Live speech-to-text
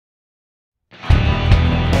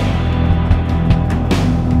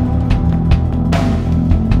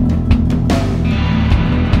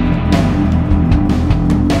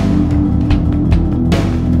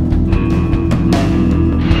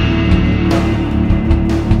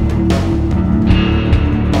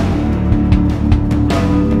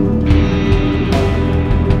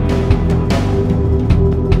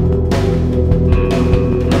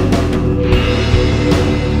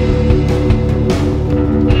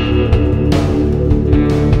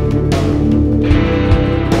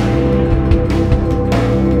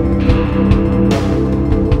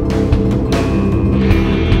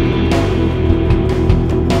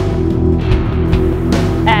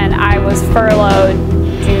furloughed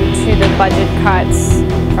due to the budget cuts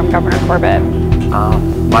from Governor Corbett.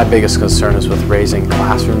 My biggest concern is with raising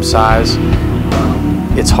classroom size.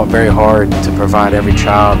 It's very hard to provide every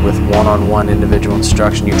child with one-on-one individual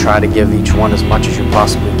instruction. You try to give each one as much as you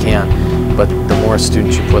possibly can, but the more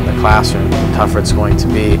students you put in the classroom, the tougher it's going to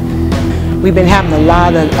be. We've been having a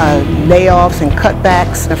lot of layoffs and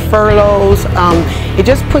cutbacks and furloughs. It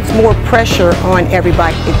just puts more pressure on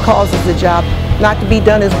everybody. It causes the job not to be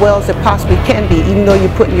done as well as it possibly can be, even though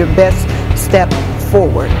you're putting your best step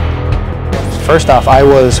forward. First off, I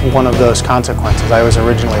was one of those consequences. I was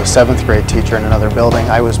originally a 7th grade teacher in another building.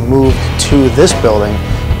 I was moved to this building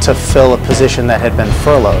to fill a position that had been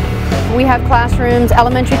furloughed. We have classrooms,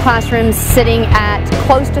 elementary classrooms, sitting at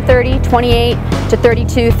close to 30, 28 to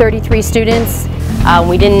 32, 33 students.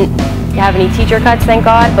 We didn't have any teacher cuts, thank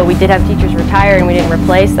God, but we did have teachers retire and we didn't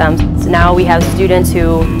replace them. So now we have students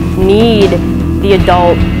who need the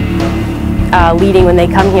adult leading when they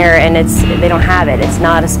come here, and they don't have it. It's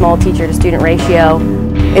not a small teacher to student ratio.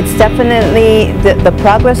 It's definitely, the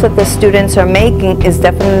progress that the students are making is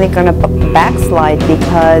definitely going to backslide,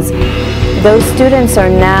 because those students are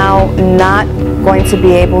now not going to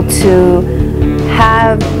be able to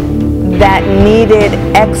have that needed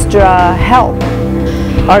extra help.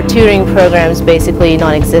 Our tutoring program is basically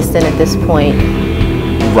non-existent at this point.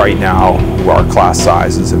 Right now, our class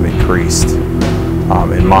sizes have increased.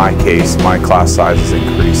 In my case, my class size has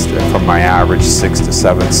increased from my average 6 to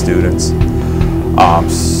 7 students.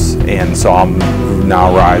 And so I'm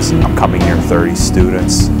now rising. I'm coming here 30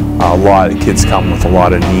 students. A lot of kids come with a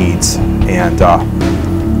lot of needs, and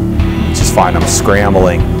just find I'm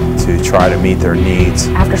scrambling to try to meet their needs.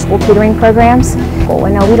 After school tutoring programs, well,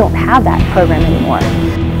 no, we don't have that program anymore.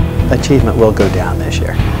 Achievement will go down this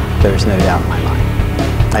year. There's no doubt in my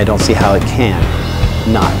mind. I don't see how it can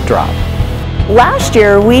not drop. Last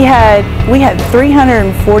year we had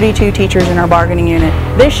 342 teachers in our bargaining unit.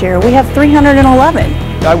 This year we have 311.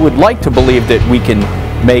 I would like to believe that we can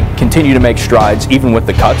continue to make strides even with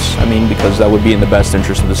the cuts. I mean, because that would be in the best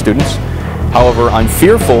interest of the students. However, I'm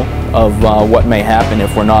fearful of what may happen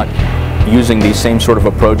if we're not using these same sort of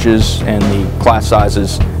approaches and the class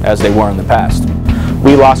sizes as they were in the past.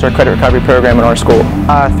 We lost our credit recovery program in our school.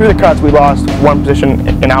 Through the cuts, we lost one position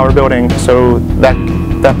in our building, so that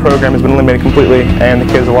program has been eliminated completely, and the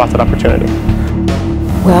kids have lost that opportunity.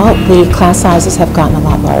 Well, the class sizes have gotten a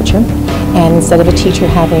lot larger, and instead of a teacher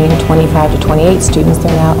having 25 to 28 students,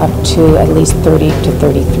 they're now up to at least 30 to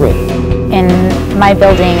 33. In my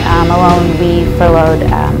building alone, we furloughed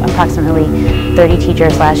approximately 30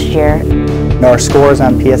 teachers last year. Our scores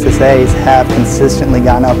on PSEAs have consistently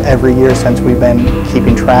gone up every year since we've been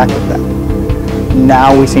keeping track of them.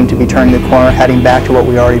 Now we seem to be turning the corner, heading back to what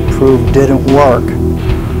we already proved didn't work.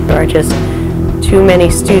 There are just too many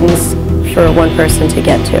students for one person to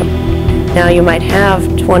get to. Now you might have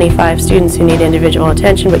 25 students who need individual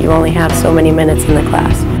attention, but you only have so many minutes in the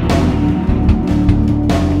class.